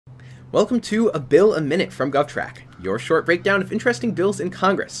Welcome to A Bill a Minute from GovTrack, your short breakdown of interesting bills in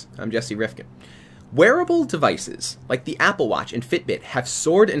Congress. I'm Jesse Rifkin. Wearable devices, like the Apple Watch and Fitbit, have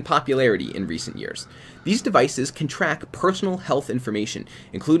soared in popularity in recent years. These devices can track personal health information,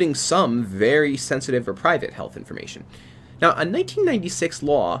 including some very sensitive or private health information. Now, a 1996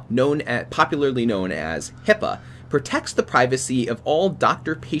 law popularly known as HIPAA protects the privacy of all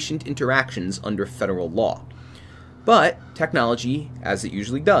doctor-patient interactions under federal law. But technology, as it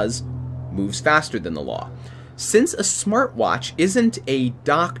usually does, moves faster than the law. Since a smartwatch isn't a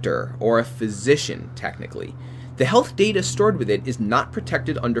doctor or a physician, technically, the health data stored with it is not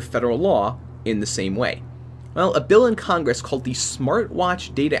protected under federal law in the same way. Well, a bill in Congress called the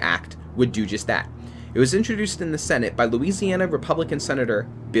SMARTWATCH Data Act would do just that. It was introduced in the Senate by Louisiana Republican Senator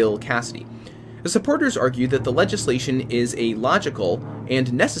Bill Cassidy. The supporters argue that the legislation is a logical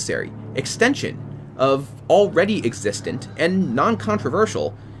and necessary extension of already existent and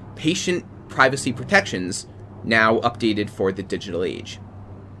non-controversial patient privacy protections now updated for the digital age.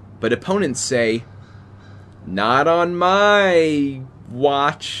 But opponents say, not on my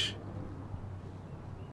watch.